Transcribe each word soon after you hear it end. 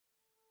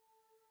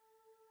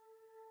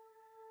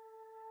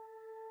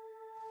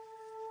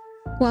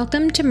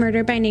Welcome to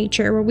Murder by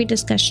Nature, where we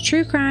discuss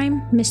true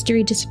crime,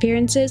 mystery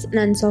disappearances, and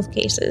unsolved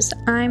cases.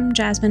 I'm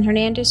Jasmine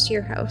Hernandez,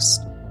 your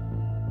host.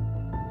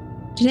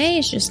 Today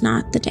is just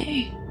not the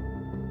day.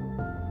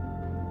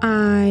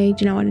 I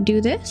do not want to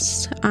do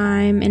this.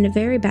 I'm in a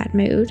very bad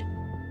mood,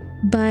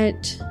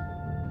 but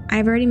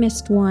I've already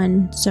missed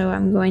one, so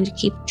I'm going to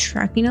keep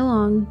trucking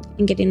along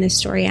and getting this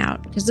story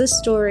out, because this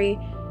story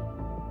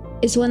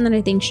is one that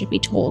I think should be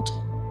told.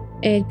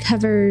 It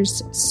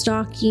covers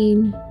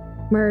stalking,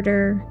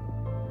 murder,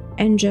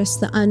 and just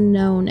the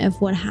unknown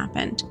of what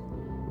happened.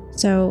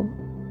 So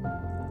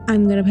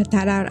I'm going to put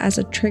that out as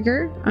a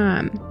trigger.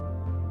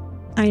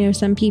 I know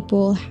some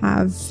people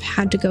have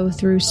had to go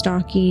through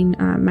stalking,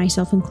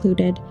 myself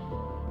included,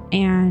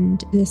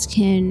 and this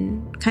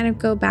can kind of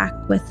go back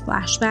with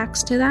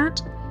flashbacks to that.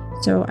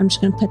 So I'm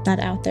just going to put that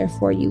out there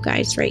for you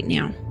guys right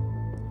now.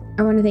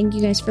 I want to thank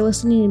you guys for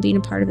listening and being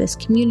a part of this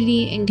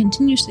community and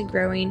continuously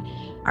growing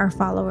our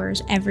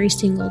followers every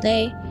single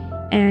day.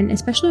 And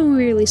especially when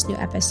we release new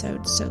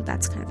episodes, so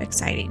that's kind of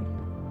exciting.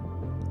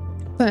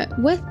 But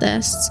with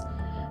this,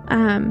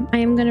 I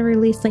am going to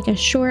release like a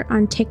short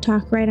on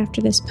TikTok right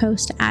after this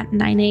post at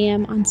 9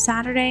 a.m. on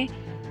Saturday.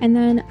 And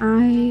then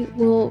I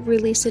will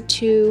release it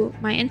to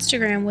my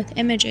Instagram with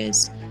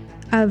images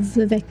of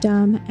the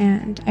victim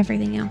and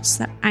everything else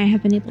that I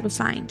have been able to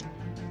find.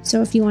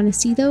 So if you want to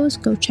see those,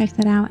 go check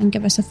that out and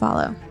give us a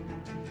follow.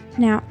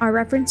 Now, our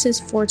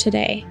references for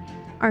today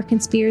are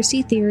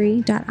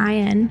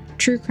conspiracytheory.in,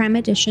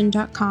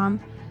 truecrimeedition.com,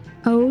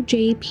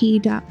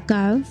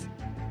 ojp.gov,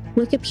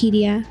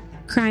 Wikipedia,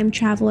 Crime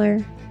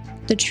Traveler,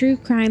 the True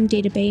Crime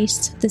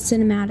Database, the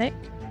Cinematic,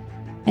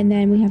 and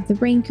then we have the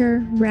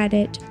Ranker,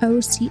 Reddit,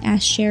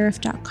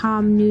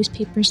 OCSSheriff.com,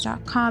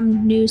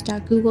 newspapers.com,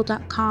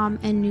 news.google.com,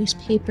 and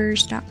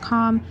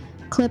newspapers.com,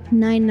 clip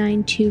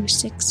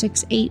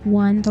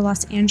 9926681, the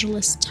Los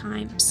Angeles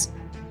Times.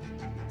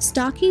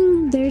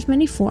 Stalking, there's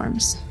many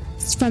forms.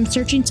 From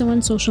searching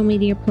someone's social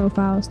media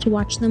profiles to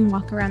watch them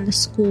walk around the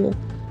school,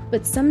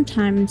 but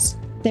sometimes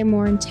they're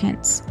more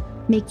intense,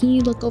 making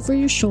you look over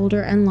your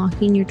shoulder and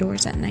locking your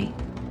doors at night.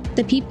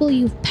 The people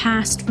you've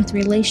passed with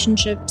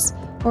relationships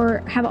or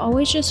have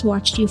always just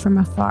watched you from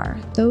afar,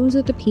 those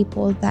are the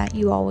people that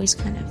you always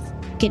kind of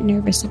get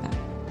nervous about.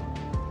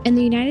 In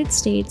the United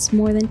States,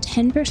 more than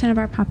 10% of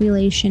our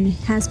population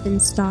has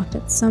been stalked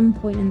at some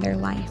point in their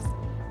life.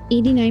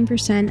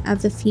 89%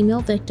 of the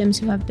female victims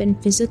who have been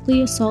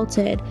physically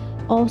assaulted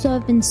also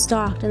have been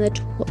stalked in the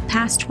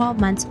past 12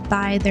 months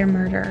by their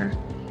murderer.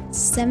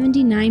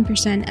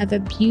 79% of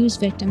abused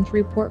victims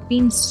report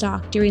being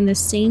stalked during the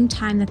same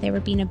time that they were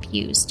being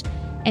abused,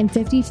 and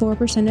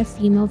 54% of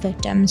female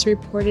victims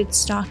reported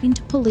stalking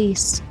to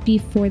police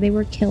before they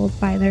were killed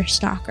by their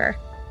stalker.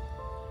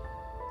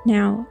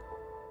 Now,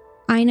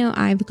 I know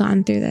I've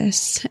gone through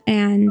this,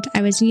 and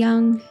I was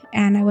young,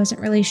 and I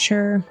wasn't really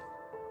sure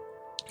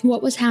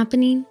what was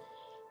happening.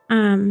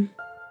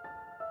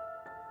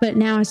 But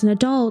now as an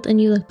adult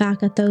and you look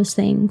back at those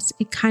things,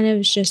 it kind of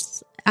is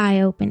just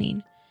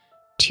eye-opening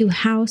to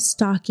how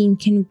stalking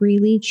can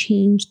really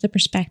change the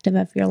perspective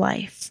of your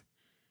life.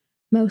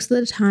 Most of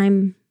the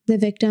time, the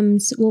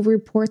victims will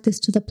report this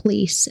to the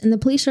police, and the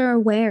police are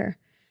aware,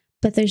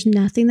 but there's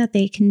nothing that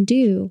they can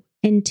do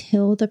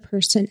until the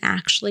person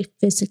actually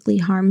physically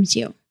harms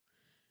you.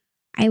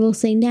 I will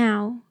say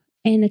now,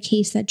 in a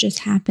case that just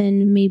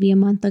happened maybe a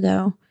month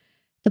ago,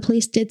 the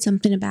police did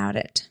something about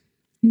it.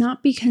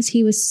 Not because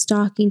he was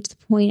stalking to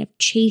the point of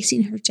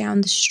chasing her down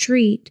the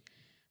street,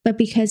 but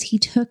because he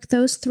took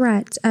those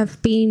threats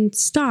of being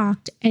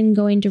stalked and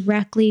going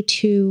directly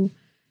to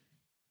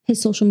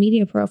his social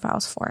media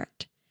profiles for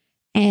it.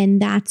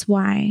 And that's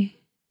why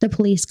the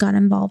police got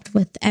involved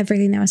with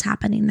everything that was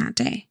happening that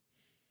day.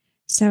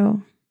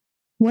 So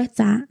with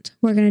that,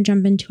 we're going to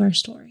jump into our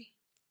story.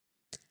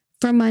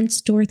 For months,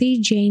 Dorothy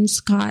Jane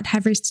Scott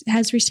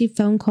has received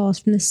phone calls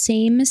from the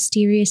same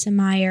mysterious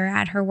admirer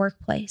at her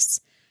workplace.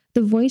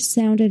 The voice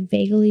sounded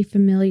vaguely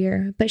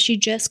familiar, but she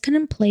just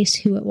couldn't place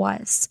who it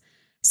was.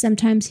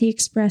 Sometimes he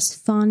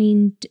expressed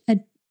fawning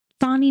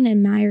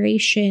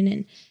admiration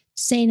and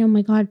saying, "Oh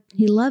my God,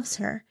 he loves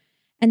her,"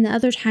 and the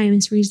other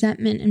times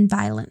resentment and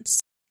violence.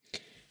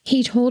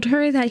 He told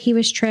her that he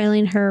was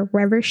trailing her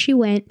wherever she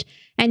went,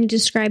 and he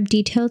described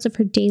details of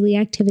her daily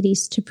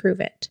activities to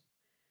prove it.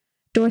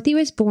 Dorothy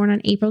was born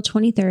on April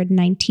 23rd,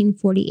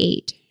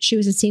 1948. She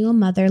was a single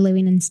mother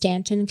living in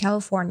Stanton,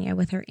 California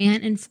with her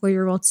aunt and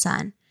 4-year-old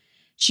son.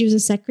 She was a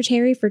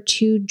secretary for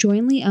 2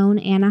 jointly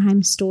owned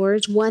Anaheim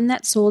stores, one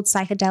that sold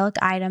psychedelic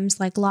items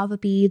like lava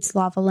beads,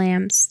 lava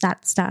lamps,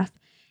 that stuff,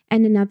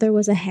 and another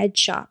was a head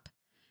shop.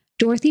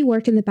 Dorothy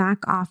worked in the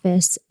back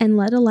office and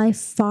led a life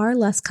far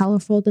less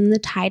colorful than the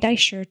tie-dye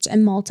shirts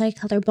and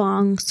multicolor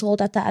bongs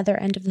sold at the other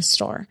end of the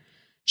store.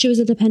 She was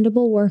a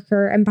dependable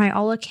worker and by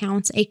all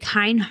accounts, a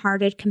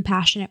kind-hearted,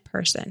 compassionate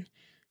person.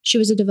 She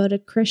was a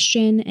devoted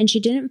Christian, and she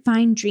didn't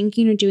find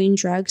drinking or doing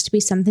drugs to be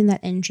something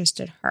that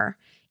interested her,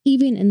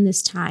 even in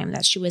this time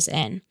that she was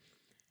in.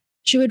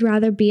 She would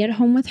rather be at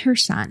home with her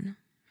son.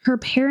 Her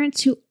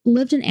parents, who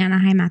lived in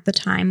Anaheim at the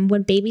time,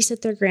 would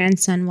babysit their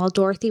grandson while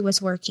Dorothy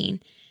was working.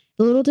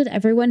 Little did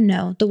everyone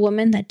know the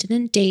woman that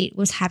didn't date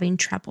was having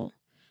trouble.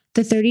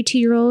 The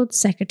 32-year-old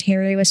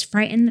secretary was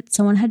frightened that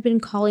someone had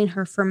been calling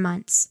her for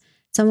months.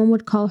 Someone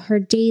would call her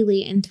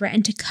daily and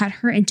threaten to cut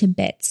her into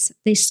bits.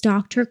 They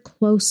stalked her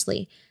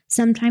closely,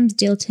 sometimes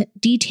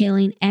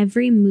detailing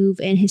every move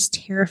in his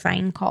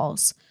terrifying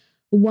calls.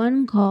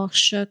 One call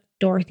shook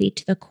Dorothy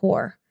to the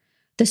core.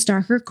 The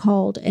stalker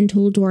called and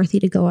told Dorothy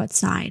to go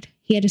outside.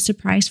 He had a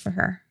surprise for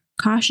her.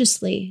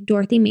 Cautiously,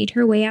 Dorothy made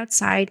her way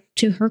outside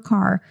to her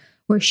car,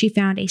 where she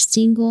found a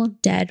single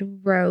dead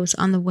rose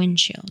on the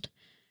windshield.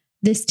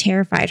 This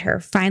terrified her,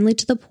 finally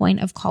to the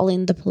point of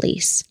calling the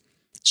police.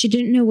 She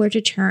didn't know where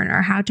to turn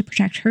or how to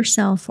protect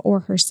herself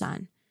or her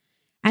son.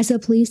 As the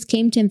police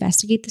came to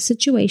investigate the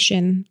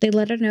situation, they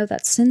let her know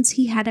that since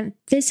he hadn't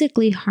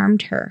physically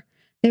harmed her,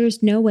 there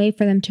was no way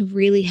for them to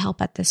really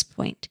help at this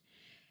point.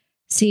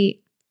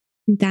 See,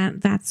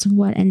 that's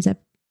what ends up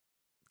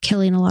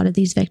killing a lot of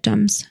these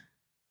victims.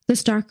 The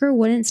stalker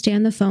wouldn't stay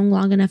on the phone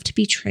long enough to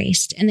be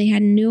traced, and they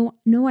had no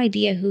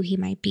idea who he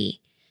might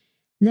be.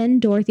 Then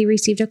Dorothy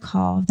received a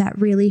call that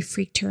really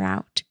freaked her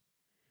out.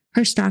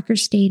 Her stalker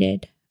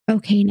stated,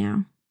 "Okay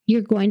now,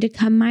 you're going to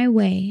come my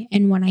way,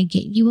 and when I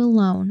get you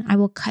alone, I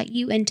will cut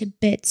you into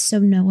bits so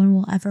no one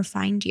will ever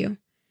find you."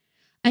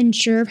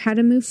 Unsure of how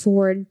to move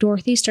forward,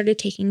 Dorothy started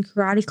taking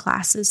karate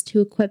classes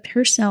to equip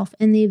herself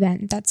in the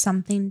event that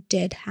something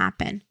did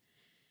happen.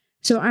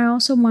 So I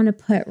also want to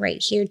put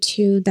right here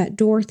too that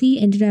Dorothy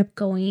ended up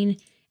going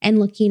and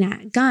looking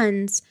at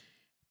guns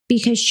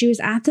because she was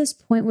at this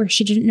point where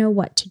she didn't know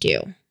what to do.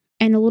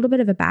 And a little bit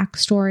of a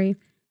backstory.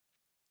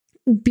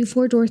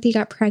 Before Dorothy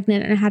got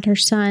pregnant and had her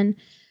son,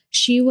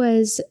 she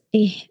was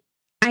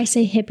I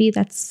say hippie,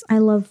 I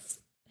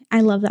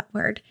love that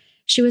word.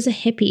 She was a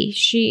hippie.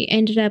 She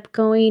ended up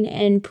going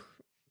and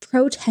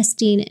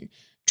protesting and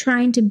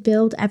trying to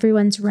build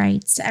everyone's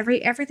rights.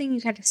 Everything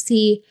you got to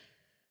see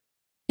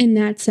in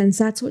that sense,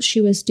 that's what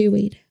she was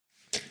doing.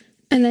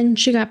 And then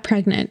she got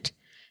pregnant.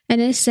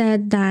 And it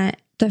said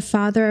that the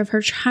father of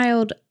her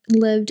child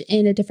lived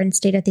in a different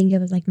state. I think it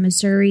was like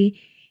Missouri.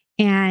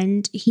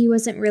 And he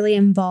wasn't really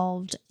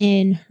involved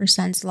in her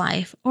son's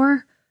life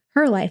or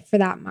her life for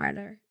that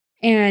matter.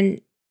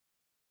 And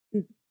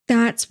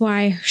that's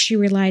why she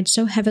relied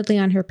so heavily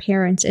on her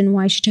parents and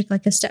why she took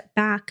like a step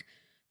back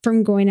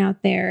from going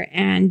out there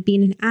and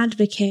being an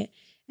advocate.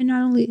 And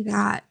not only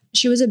that,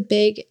 she was a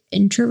big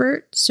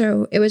introvert,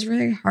 so it was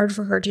really hard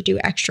for her to do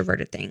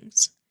extroverted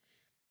things.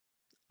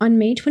 On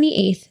May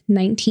 28th,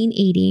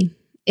 1980,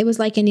 it was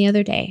like any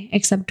other day,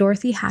 except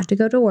Dorothy had to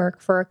go to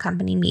work for a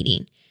company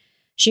meeting.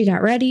 She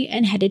got ready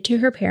and headed to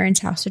her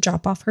parents' house to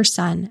drop off her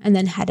son and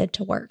then headed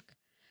to work.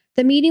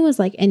 The meeting was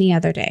like any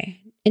other day,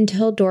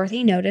 until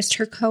Dorothy noticed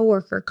her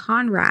coworker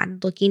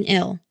Conrad looking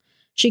ill.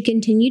 She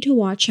continued to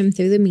watch him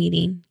through the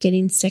meeting,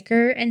 getting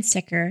sicker and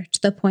sicker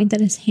to the point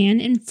that his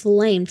hand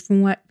inflamed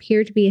from what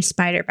appeared to be a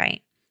spider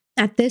bite.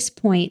 At this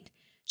point,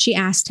 she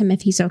asked him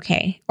if he's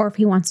okay or if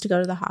he wants to go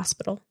to the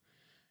hospital.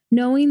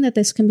 Knowing that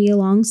this can be a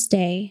long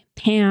stay,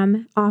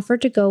 Pam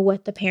offered to go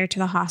with the pair to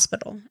the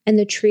hospital, and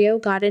the trio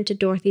got into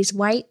Dorothy's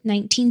white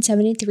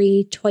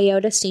 1973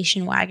 Toyota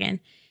station wagon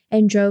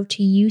and drove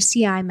to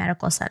UCI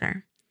Medical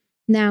Center.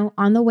 Now,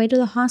 on the way to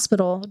the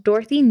hospital,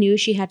 Dorothy knew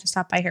she had to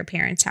stop by her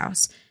parents'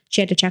 house.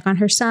 She had to check on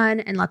her son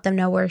and let them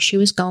know where she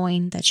was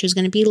going, that she was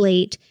going to be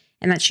late,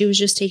 and that she was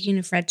just taking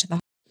a friend to the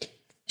hospital.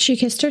 She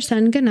kissed her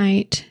son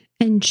goodnight,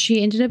 and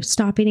she ended up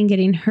stopping and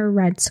getting her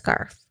red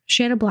scarf.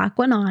 She had a black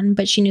one on,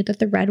 but she knew that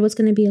the red was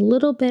going to be a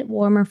little bit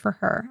warmer for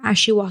her as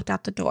she walked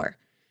out the door.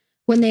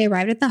 When they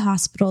arrived at the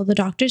hospital, the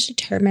doctors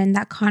determined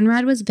that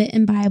Conrad was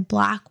bitten by a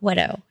black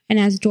widow, and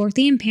as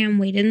Dorothy and Pam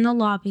waited in the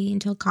lobby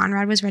until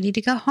Conrad was ready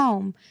to go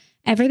home,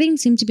 everything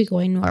seemed to be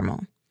going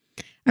normal.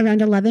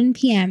 Around 11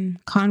 p.m.,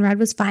 Conrad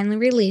was finally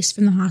released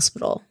from the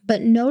hospital,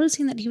 but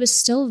noticing that he was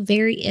still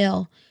very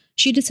ill,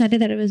 she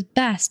decided that it was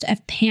best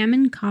if Pam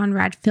and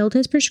Conrad filled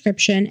his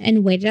prescription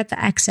and waited at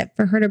the exit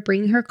for her to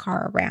bring her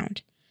car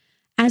around.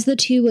 As the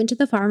two went to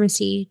the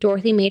pharmacy,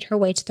 Dorothy made her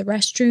way to the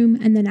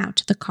restroom and then out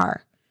to the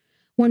car.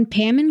 When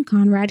Pam and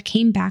Conrad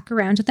came back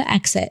around to the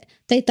exit,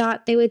 they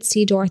thought they would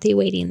see Dorothy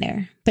waiting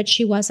there, but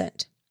she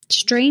wasn't.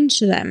 Strange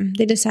to them,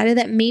 they decided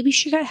that maybe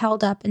she got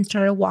held up and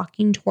started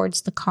walking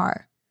towards the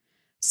car.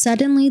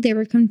 Suddenly, they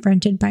were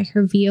confronted by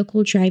her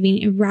vehicle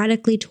driving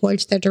erratically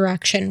towards their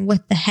direction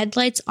with the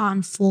headlights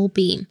on full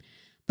beam,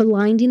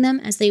 blinding them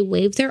as they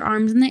waved their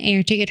arms in the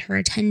air to get her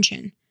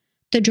attention.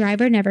 The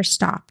driver never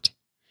stopped.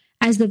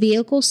 As the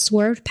vehicle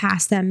swerved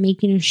past them,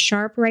 making a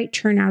sharp right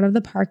turn out of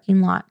the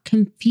parking lot,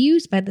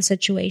 confused by the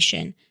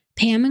situation,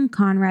 Pam and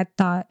Conrad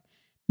thought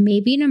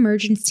maybe an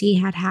emergency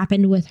had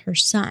happened with her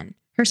son.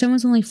 Her son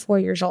was only 4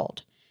 years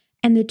old,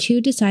 and the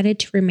two decided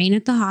to remain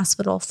at the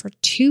hospital for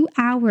 2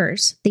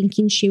 hours,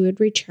 thinking she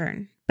would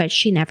return, but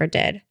she never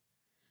did.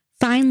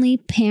 Finally,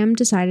 Pam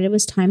decided it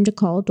was time to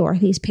call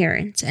Dorothy's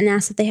parents and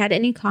asked if they had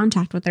any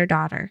contact with their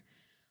daughter.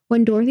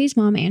 When Dorothy's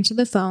mom answered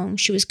the phone,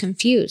 she was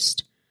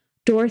confused.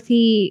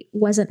 Dorothy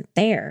wasn't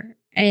there.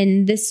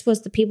 And this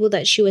was the people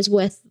that she was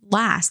with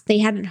last. They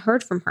hadn't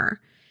heard from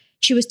her.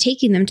 She was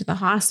taking them to the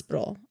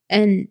hospital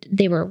and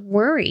they were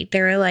worried.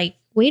 They were like,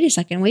 wait a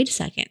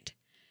second.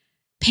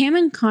 Pam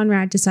and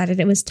Conrad decided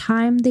it was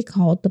time they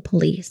called the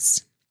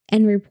police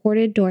and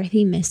reported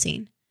Dorothy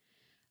missing.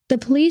 The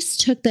police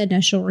took the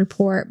initial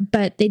report,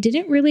 but they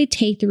didn't really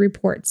take the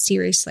report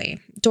seriously.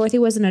 Dorothy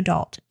was an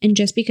adult, and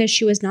just because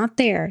she was not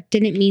there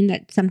didn't mean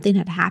that something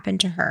had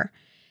happened to her.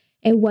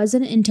 It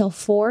wasn't until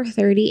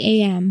 4:30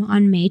 a.m.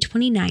 on May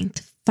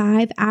 29th,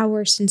 5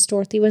 hours since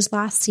Dorothy was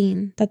last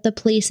seen, that the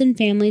police and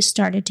families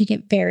started to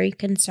get very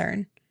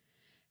concerned.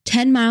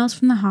 10 miles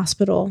from the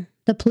hospital,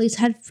 the police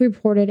had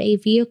reported a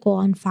vehicle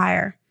on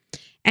fire.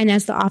 And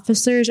as the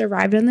officers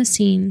arrived on the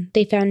scene,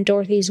 they found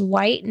Dorothy's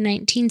white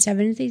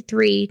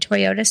 1973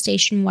 Toyota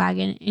station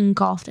wagon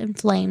engulfed in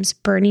flames,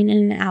 burning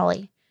in an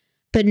alley,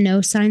 but no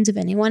signs of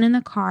anyone in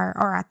the car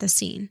or at the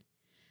scene.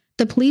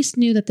 The police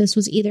knew that this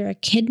was either a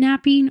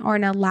kidnapping or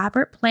an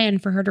elaborate plan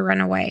for her to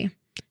run away.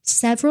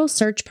 Several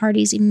search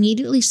parties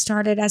immediately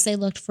started as they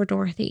looked for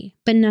Dorothy,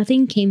 but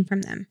nothing came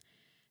from them.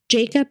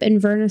 Jacob and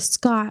Verna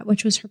Scott,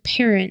 which was her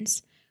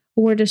parents,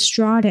 were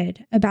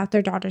distraught about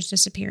their daughter's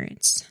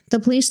disappearance. The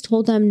police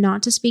told them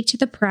not to speak to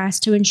the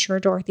press to ensure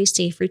Dorothy's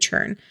safe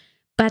return,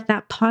 but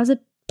that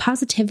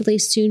positively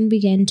soon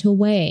began to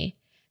weigh.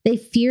 They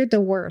feared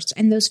the worst,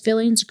 and those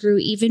feelings grew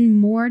even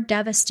more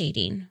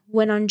devastating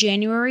when on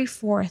January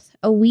 4th,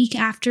 a week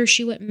after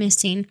she went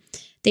missing,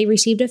 they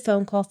received a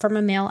phone call from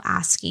a male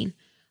asking,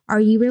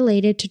 "Are you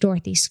related to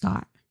Dorothy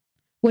Scott?"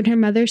 When her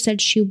mother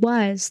said she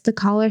was, the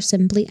caller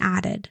simply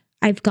added,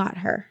 "I've got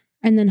her,"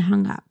 and then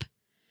hung up.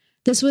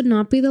 This would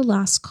not be the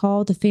last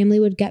call the family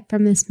would get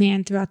from this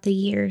man throughout the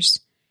years.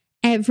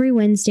 Every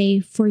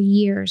Wednesday for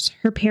years,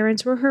 her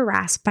parents were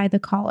harassed by the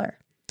caller.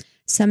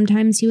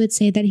 Sometimes he would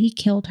say that he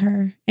killed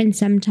her, and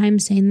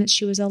sometimes saying that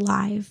she was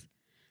alive.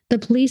 The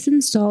police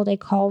installed a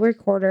call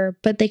recorder,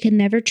 but they could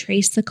never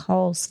trace the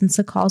calls since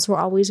the calls were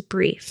always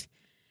brief.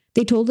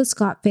 They told the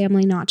Scott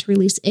family not to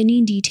release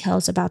any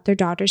details about their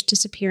daughter's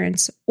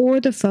disappearance or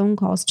the phone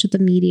calls to the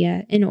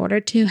media in order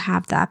to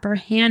have the upper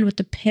hand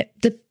with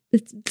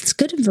it's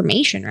good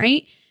information,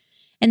 right?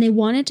 And they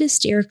wanted to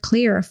steer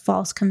clear of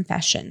false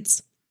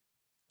confessions.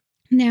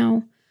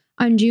 Now,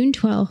 on June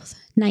 12th,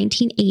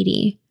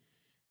 1980,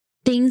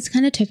 things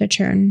kind of took a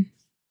turn.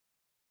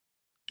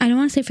 I don't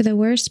want to say for the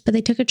worst, but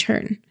they took a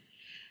turn.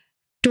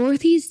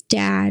 Dorothy's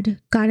dad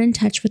got in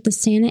touch with the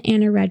Santa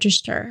Ana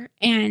Register,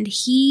 and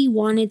he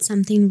wanted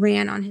something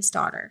ran on his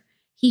daughter.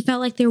 He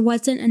felt like there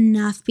wasn't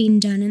enough being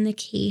done in the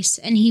case,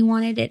 and he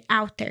wanted it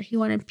out there. He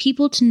wanted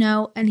people to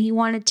know, and he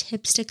wanted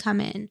tips to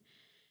come in.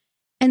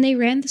 And they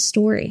ran the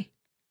story.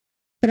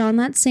 But on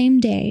that same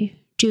day,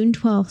 June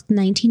 12th,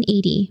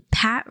 1980,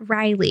 Pat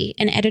Riley,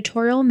 an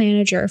editorial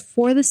manager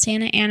for the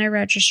Santa Ana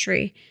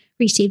Registry,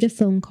 received a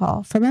phone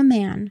call from a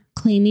man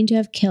claiming to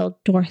have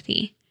killed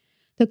Dorothy.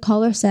 The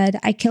caller said,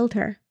 "I killed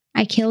her.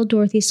 I killed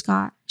Dorothy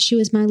Scott. She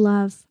was my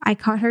love. I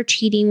caught her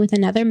cheating with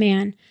another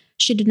man.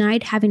 She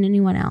denied having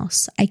anyone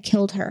else. I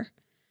killed her."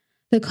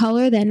 The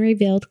caller then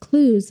revealed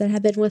clues that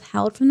had been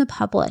withheld from the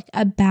public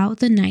about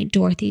the night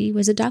Dorothy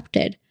was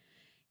abducted.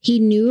 He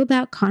knew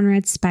about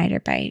Conrad's spider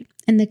bite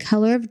and the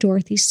color of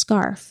Dorothy's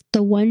scarf,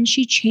 the one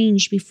she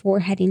changed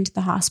before heading to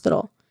the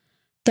hospital.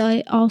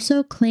 They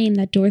also claimed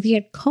that Dorothy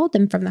had called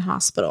them from the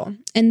hospital,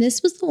 and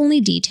this was the only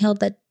detail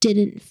that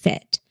didn't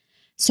fit.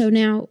 So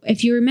now,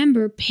 if you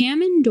remember,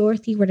 Pam and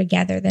Dorothy were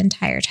together the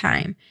entire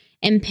time,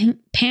 and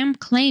Pam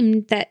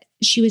claimed that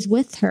she was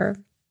with her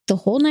the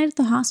whole night at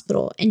the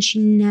hospital, and she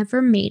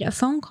never made a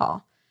phone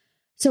call.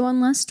 So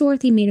unless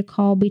Dorothy made a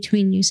call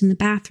between using the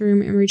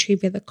bathroom and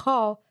retrieving the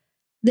call,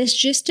 this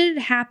just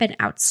didn't happen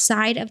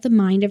outside of the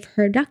mind of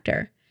her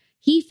abductor.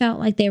 He felt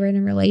like they were in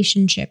a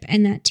relationship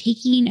and that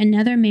taking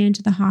another man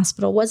to the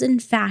hospital was in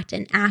fact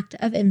an act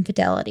of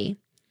infidelity.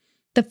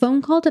 The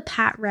phone call to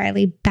Pat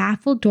Riley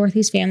baffled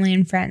Dorothy's family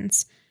and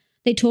friends.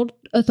 They told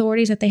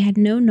authorities that they had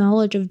no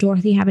knowledge of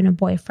Dorothy having a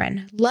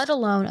boyfriend, let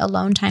alone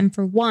alone time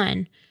for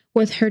one,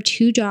 with her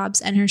 2 jobs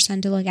and her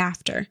son to look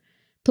after.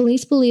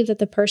 Police believe that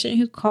the person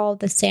who called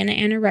the Santa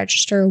Ana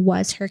Register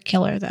was her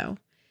killer, though.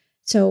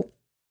 So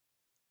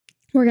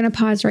we're going to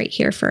pause right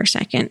here for a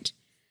second.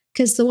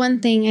 Because the one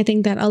thing I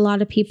think that a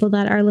lot of people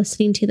that are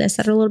listening to this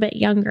that are a little bit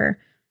younger,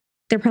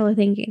 they're probably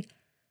thinking,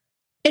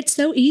 it's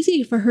so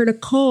easy for her to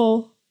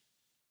call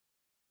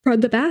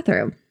from the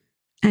bathroom.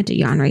 I had to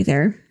yawn right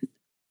there.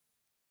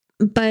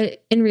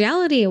 But in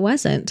reality, it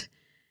wasn't.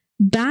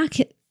 Back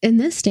in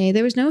this day,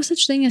 there was no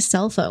such thing as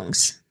cell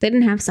phones. They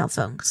didn't have cell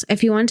phones.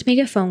 If you wanted to make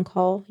a phone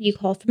call, you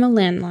called from a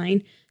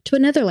landline to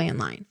another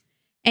landline.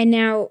 And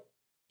now,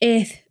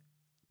 if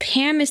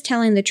Pam is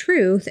telling the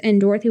truth and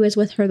Dorothy was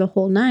with her the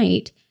whole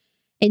night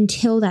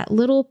until that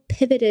little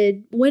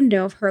pivoted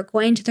window of her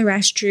going to the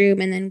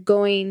restroom and then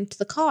going to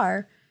the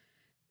car,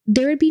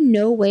 there would be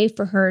no way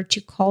for her to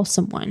call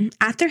someone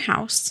at their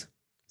house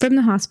from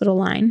the hospital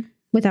line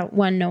without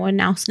one, no one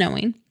else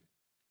knowing.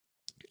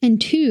 And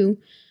 2,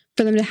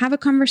 for them to have a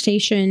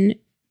conversation,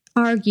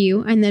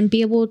 argue, and then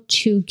be able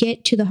to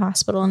get to the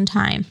hospital in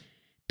time.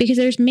 because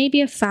there's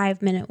maybe a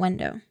 5-minute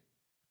window.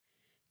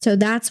 So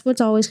that's what's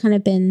always kind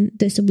of been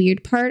this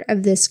weird part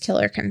of this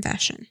killer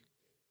confession.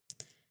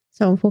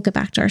 So we'll get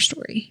back to our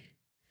story.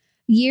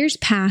 Years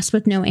passed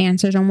with no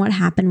answers on what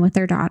happened with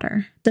their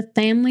daughter. The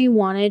family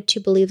wanted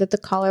to believe that the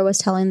caller was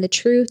telling the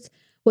truth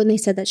when they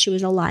said that she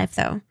was alive,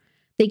 though.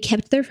 They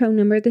kept their phone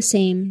number the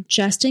same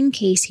just in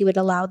case he would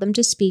allow them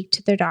to speak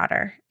to their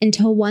daughter,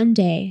 until one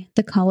day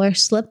the caller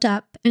slipped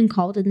up and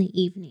called in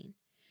the evening,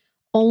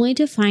 only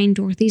to find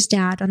Dorothy's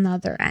dad on the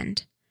other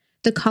end.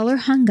 The caller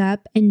hung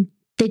up and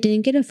they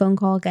didn't get a phone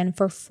call again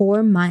for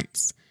 4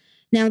 months.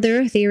 Now,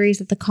 there are theories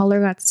that the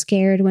caller got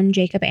scared when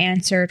Jacob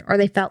answered, or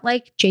they felt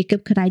like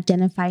Jacob could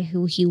identify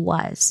who he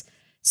was.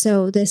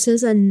 So this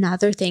is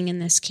another thing in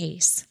this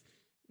case.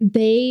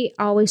 They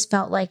always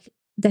felt like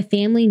the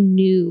family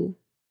knew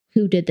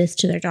who did this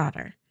to their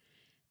daughter.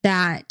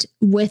 That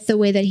with the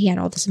way that he had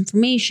all this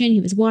information,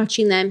 he was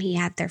watching them, he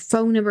had their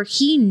phone number,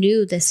 he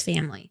knew this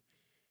family.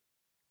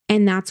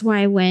 And that's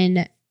why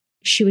when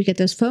she would get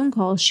those phone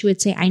calls, she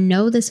would say, I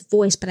know this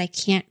voice, but I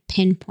can't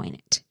pinpoint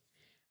it.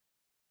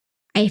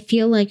 I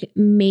feel like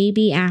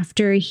maybe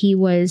after he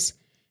was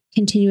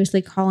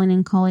continuously calling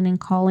and calling and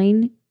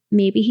calling,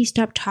 maybe he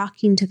stopped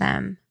talking to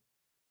them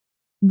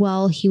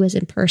while he was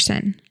in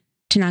person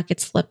to not get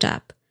slipped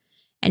up.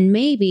 And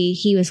maybe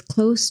he was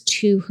close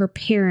to her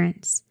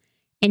parents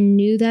and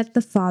knew that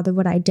the father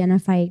would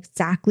identify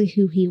exactly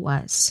who he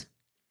was.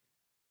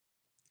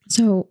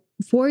 So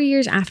 4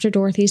 years after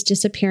Dorothy's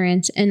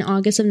disappearance in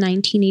August of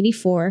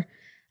 1984,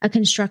 a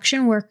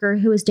construction worker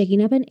who was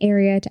digging up an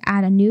area to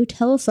add a new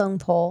telephone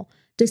pole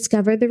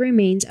discovered the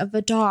remains of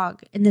a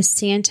dog in the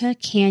Santa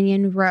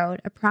Canyon Road,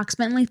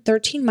 approximately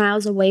 13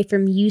 miles away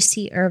from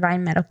UC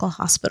Irvine Medical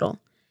Hospital.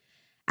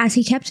 As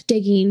he kept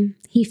digging,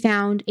 he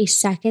found a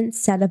second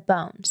set of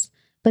bones,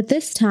 but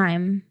this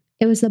time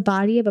it was the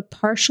body of a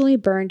partially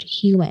burned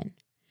human.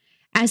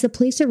 As the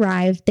police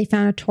arrived, they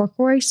found a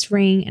turquoise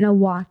ring and a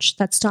watch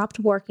that stopped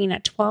working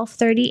at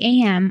 12:30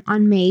 a.m.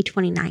 on May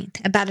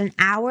 29th, about an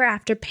hour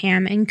after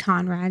Pam and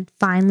Conrad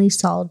finally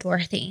saw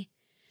Dorothy.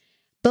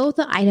 Both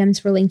the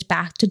items were linked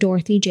back to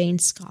Dorothy Jane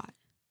Scott.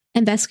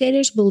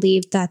 Investigators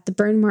believed that the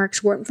burn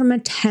marks weren't from an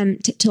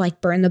attempt to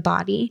burn the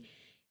body.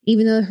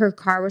 Even though her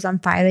car was on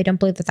fire, they don't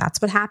believe that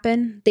that's what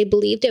happened. They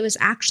believed it was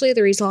actually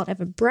the result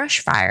of a brush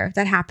fire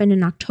that happened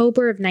in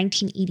October of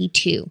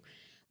 1982,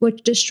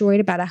 which destroyed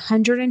about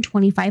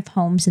 125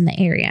 homes in the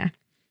area.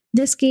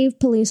 This gave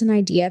police an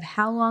idea of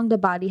how long the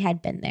body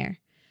had been there.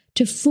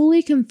 To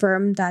fully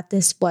confirm that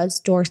this was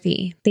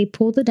Dorothy, they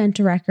pulled the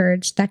dental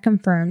records that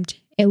confirmed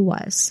it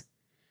was.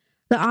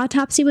 The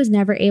autopsy was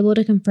never able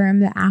to confirm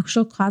the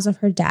actual cause of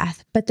her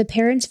death, but the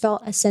parents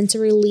felt a sense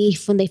of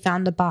relief when they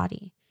found the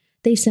body.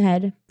 They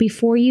said,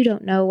 before you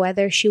don't know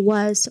whether she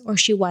was or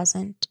she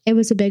wasn't, it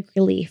was a big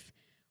relief.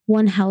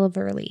 One hell of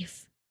a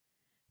relief.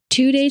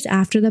 2 days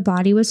after the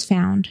body was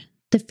found,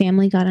 the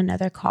family got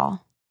another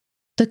call.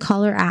 The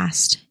caller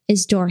asked,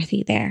 "Is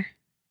Dorothy there?"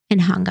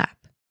 and hung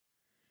up.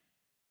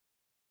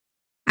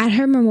 At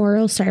her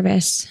memorial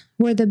service,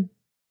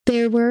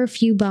 there were a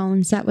few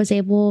bones that was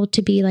able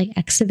to be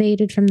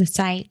excavated from the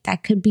site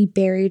that could be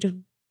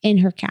buried in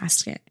her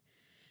casket.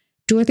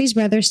 Dorothy's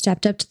brother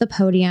stepped up to the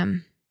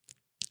podium.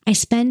 "I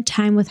spent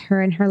time with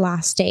her in her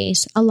last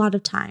days, a lot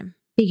of time,"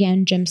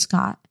 began Jim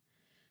Scott.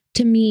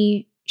 "To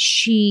me,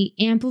 she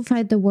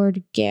amplified the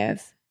word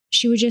give.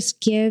 She would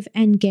just give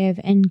and give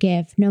and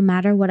give, no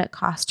matter what it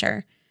cost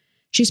her.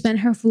 She spent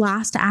her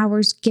last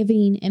hours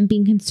giving and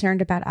being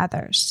concerned about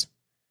others."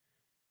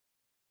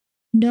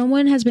 No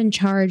one has been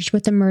charged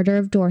with the murder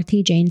of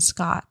Dorothy Jane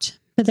Scott,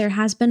 but there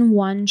has been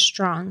one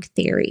strong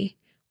theory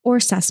or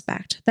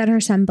suspect that her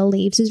son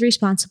believes is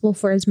responsible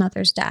for his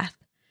mother's death.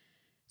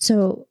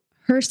 So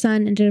her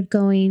son ended up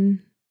going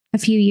a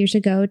few years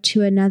ago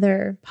to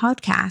another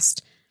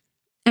podcast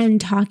and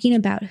talking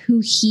about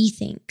who he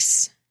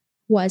thinks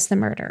was the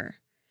murderer.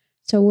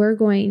 So we're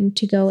going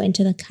to go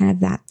into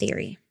that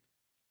theory.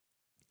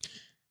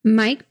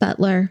 Mike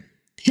Butler,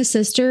 his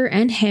sister,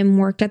 and him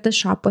worked at the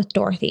shop with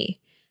Dorothy.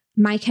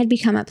 Mike had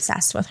become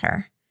obsessed with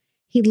her.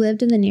 He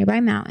lived in the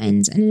nearby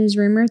mountains, and it is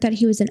rumored that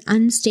he was an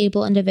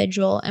unstable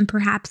individual and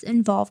perhaps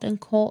involved in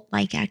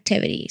cult-like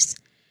activities.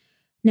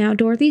 Now,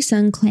 Dorothy's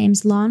son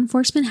claims law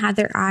enforcement had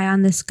their eye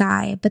on this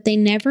guy, but they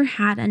never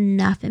had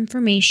enough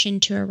information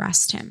to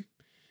arrest him.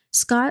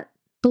 Scott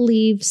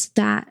believes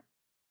that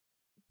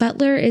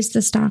Butler is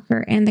the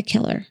stalker and the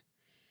killer.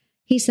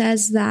 He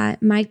says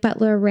that Mike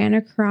Butler ran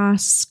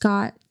across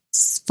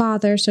Scott's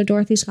father, so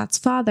Dorothy Scott's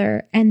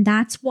father, and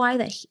that's why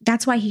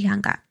he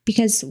hung up.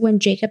 Because when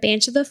Jacob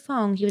answered the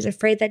phone, he was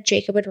afraid that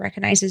Jacob would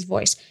recognize his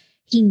voice.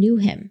 He knew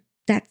him.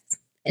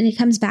 And it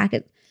comes back.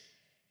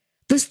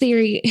 This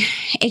theory,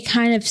 it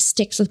kind of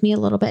sticks with me a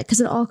little bit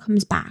because it all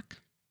comes back.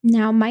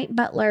 Now, Mike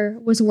Butler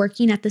was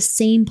working at the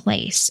same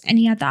place, and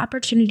he had the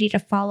opportunity to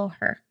follow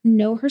her,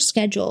 know her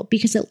schedule,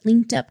 because it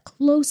linked up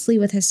closely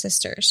with his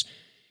sister's.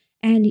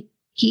 And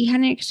he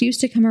had an excuse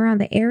to come around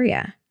the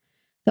area.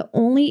 The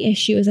only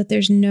issue is that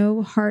there's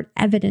no hard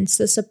evidence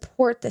to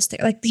support this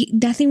theory.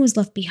 Nothing was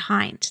left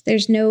behind.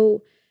 There's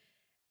no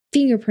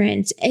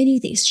fingerprints,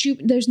 anything.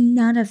 There's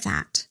none of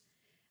that.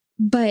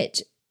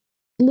 But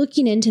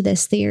looking into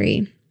this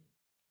theory,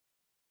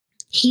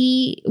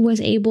 he was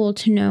able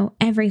to know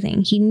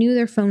everything. He knew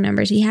their phone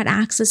numbers. He had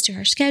access to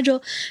her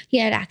schedule. He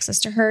had access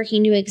to her. He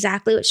knew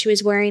exactly what she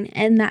was wearing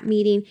in that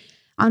meeting.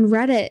 On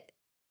Reddit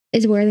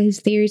is where these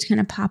theories kind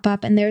of pop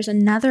up. And there's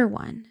another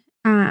one.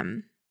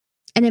 And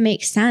it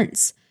makes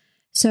sense.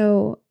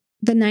 So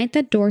the night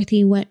that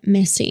Dorothy went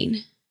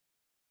missing,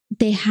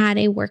 they had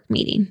a work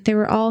meeting. They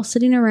were all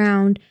sitting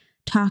around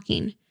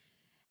talking.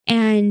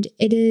 And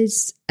it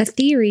is a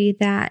theory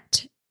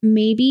that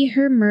maybe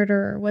her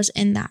murderer was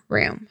in that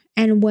room.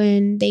 And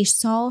when they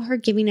saw her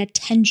giving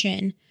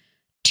attention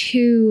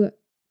to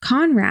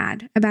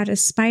Conrad about a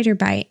spider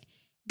bite,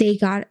 they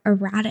got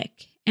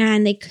erratic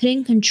and they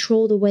couldn't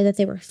control the way that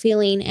they were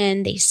feeling,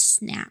 and they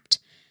snapped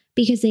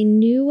because they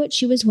knew what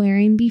she was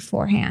wearing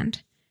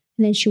beforehand.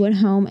 And then she went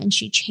home and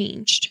she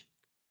changed.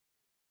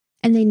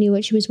 And they knew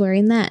what she was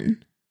wearing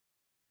then.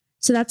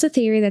 So that's a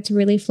theory that's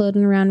really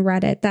floating around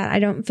Reddit that I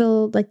don't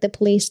feel like the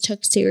police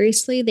took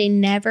seriously. They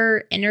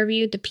never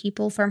interviewed the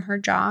people from her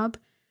job.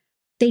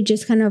 They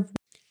just kind of,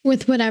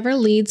 with whatever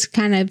leads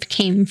kind of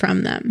came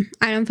from them.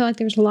 I don't feel like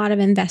there was a lot of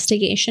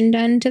investigation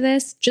done to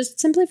this, just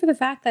simply for the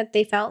fact that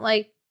they felt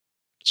like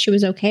she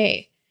was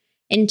okay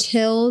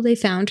until they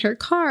found her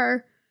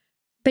car.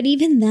 But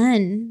even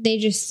then,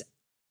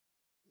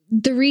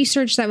 the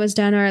research that was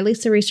done, or at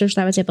least the research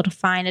that I was able to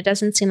find, it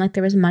doesn't seem like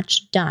there was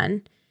much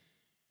done.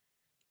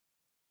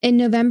 In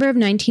November of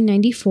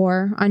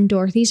 1994, on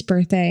Dorothy's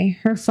birthday,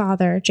 her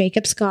father,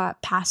 Jacob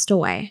Scott, passed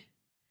away.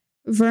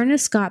 Verna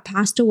Scott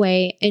passed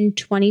away in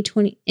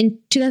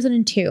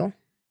 2002,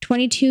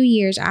 22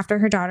 years after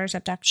her daughter's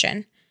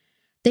abduction.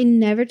 They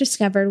never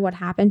discovered what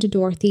happened to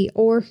Dorothy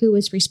or who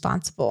was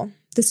responsible.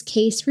 This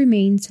case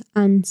remains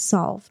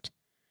unsolved.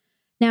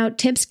 Now,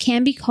 tips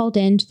can be called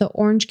in to the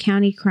Orange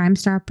County Crime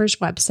Stoppers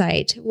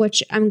website,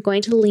 which I'm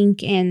going to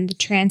link in the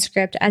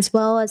transcript as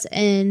well as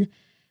in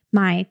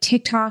my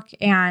TikTok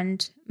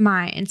and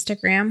my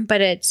Instagram,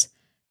 but it's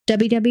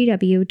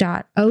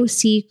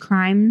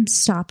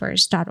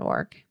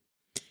www.occrimestoppers.org.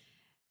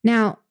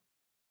 Now,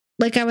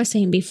 like I was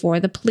saying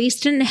before, the police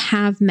didn't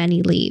have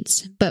many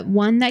leads, but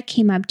one that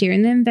came up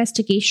during the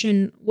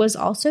investigation was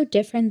also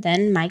different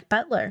than Mike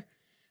Butler.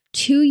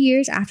 2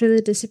 years after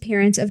the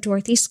disappearance of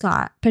Dorothy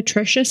Scott,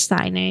 Patricia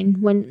Steinen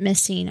went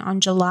missing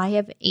on July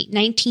of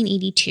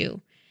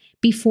 1982.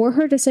 Before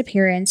her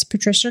disappearance,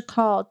 Patricia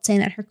called saying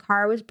that her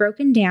car was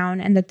broken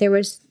down and that there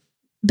was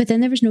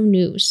no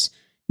news.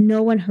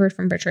 No one heard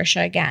from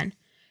Patricia again.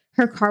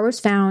 Her car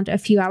was found a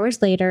few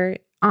hours later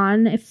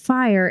on a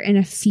fire in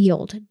a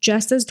field,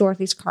 just as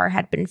Dorothy's car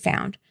had been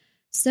found.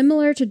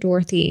 Similar to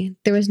Dorothy,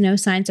 there was no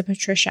signs of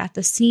Patricia at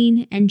the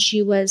scene, and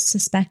she was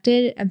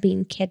suspected of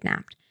being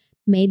kidnapped,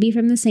 maybe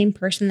from the same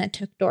person that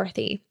took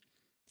Dorothy.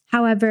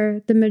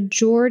 However, the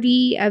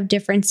majority of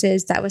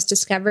differences that was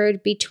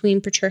discovered between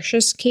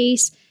Patricia's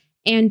case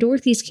and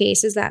Dorothy's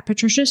case is that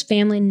Patricia's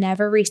family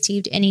never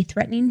received any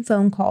threatening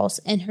phone calls,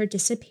 and her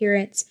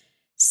disappearance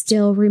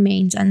still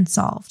remains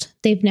unsolved.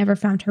 They've never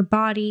found her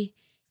body,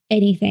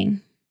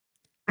 anything.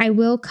 I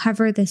will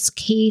cover this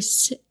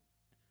case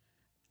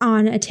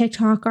on a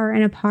TikTok or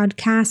in a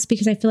podcast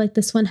because I feel like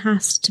this one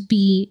has to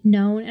be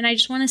known, and I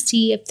just want to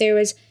see if there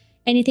was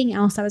anything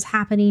else that was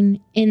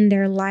happening in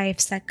their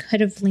lives that could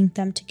have linked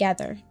them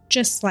together,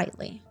 just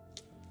slightly.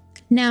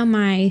 Now,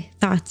 my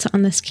thoughts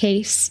on this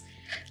case.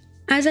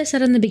 As I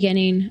said in the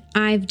beginning,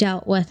 I've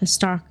dealt with a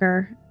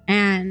stalker,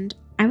 and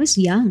I was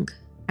young.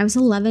 I was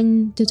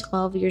 11 to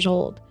 12 years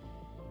old,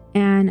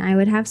 and I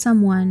would have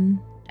someone,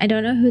 I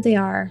don't know who they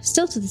are,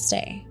 still to this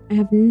day. I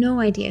have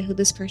no idea who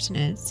this person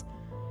is,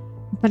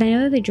 but I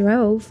know that they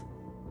drove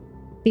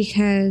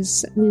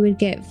because we would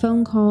get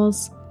phone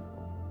calls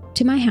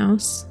to my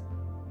house,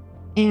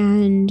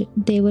 and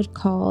they would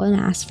call and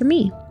ask for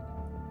me,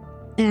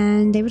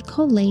 and they would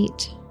call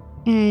late,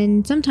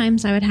 and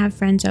sometimes I would have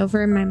friends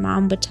over and my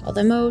mom would tell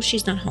them, oh,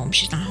 she's not home.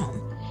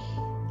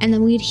 And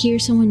then we'd hear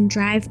someone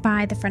drive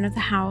by the front of the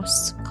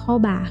house, call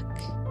back,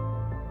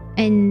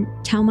 and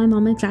tell my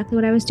mom exactly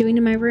what I was doing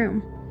in my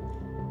room.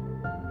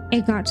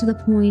 It got to the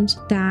point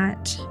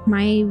that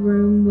my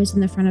room was in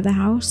the front of the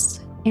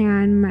house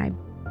and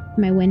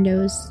my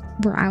windows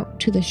were out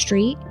to the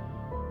street,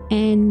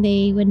 and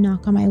they would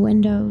knock on my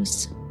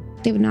windows.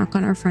 They would knock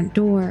on our front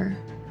door.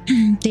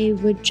 They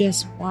would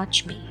just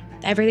watch me,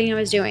 everything I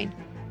was doing.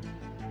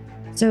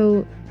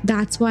 So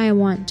that's why I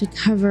want to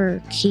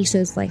cover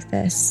cases like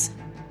this.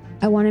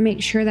 I want to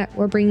make sure that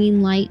we're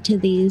bringing light to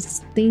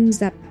these things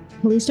that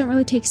police don't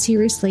really take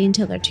seriously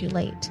until they're too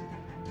late.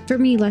 For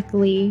me,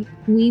 luckily,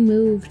 we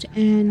moved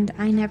and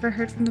I never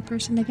heard from the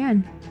person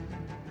again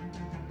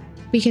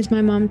because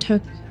my mom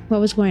took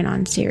what was going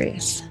on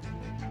serious.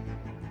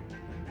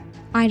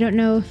 I don't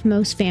know if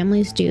most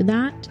families do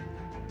that.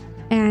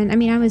 And I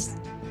mean, I was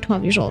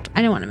 12 years old.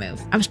 I didn't want to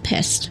move. I was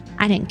pissed.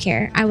 I didn't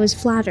care. I was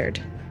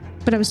flattered,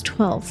 but I was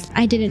 12.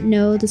 I didn't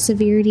know the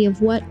severity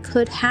of what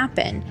could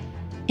happen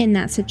in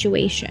that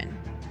situation.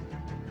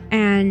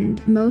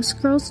 And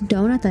most girls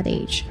don't at that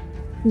age.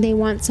 They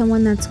want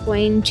someone that's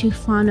going to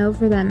fawn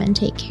over them and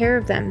take care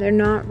of them. They're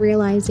not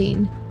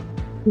realizing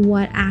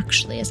what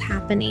actually is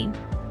happening.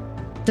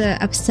 The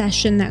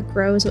obsession that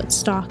grows with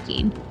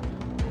stalking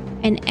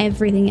and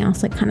everything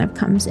else that kind of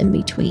comes in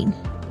between.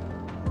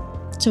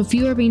 So if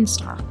you are being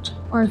stalked,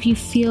 or if you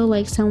feel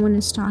like someone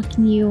is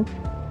stalking you,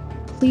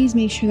 please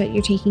make sure that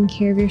you're taking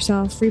care of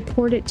yourself.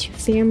 Report it to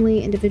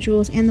family,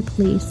 individuals, and the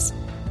police,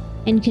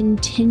 and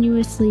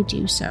continuously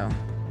do so.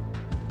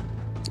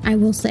 I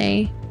will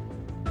say,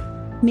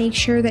 make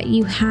sure that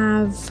you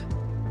have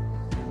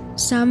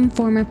some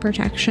form of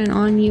protection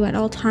on you at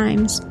all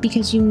times,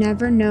 because you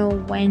never know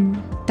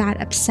when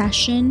that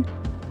obsession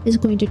is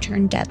going to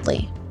turn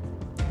deadly.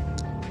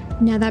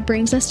 Now that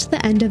brings us to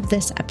the end of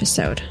this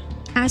episode.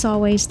 As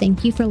always,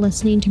 thank you for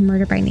listening to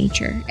Murder by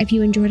Nature. If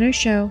you enjoyed our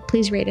show,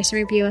 please rate us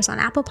and review us on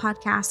Apple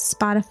Podcasts,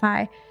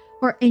 Spotify,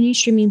 or any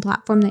streaming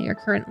platform that you're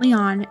currently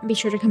on. And be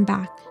sure to come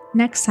back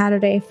next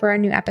Saturday for a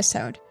new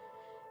episode.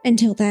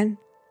 Until then,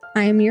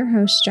 I am your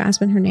host,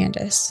 Jasmine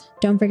Hernandez.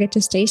 Don't forget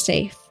to stay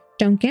safe.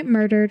 Don't get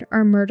murdered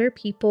or murder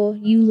people,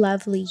 you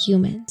lovely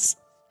humans.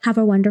 Have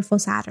a wonderful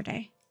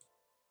Saturday.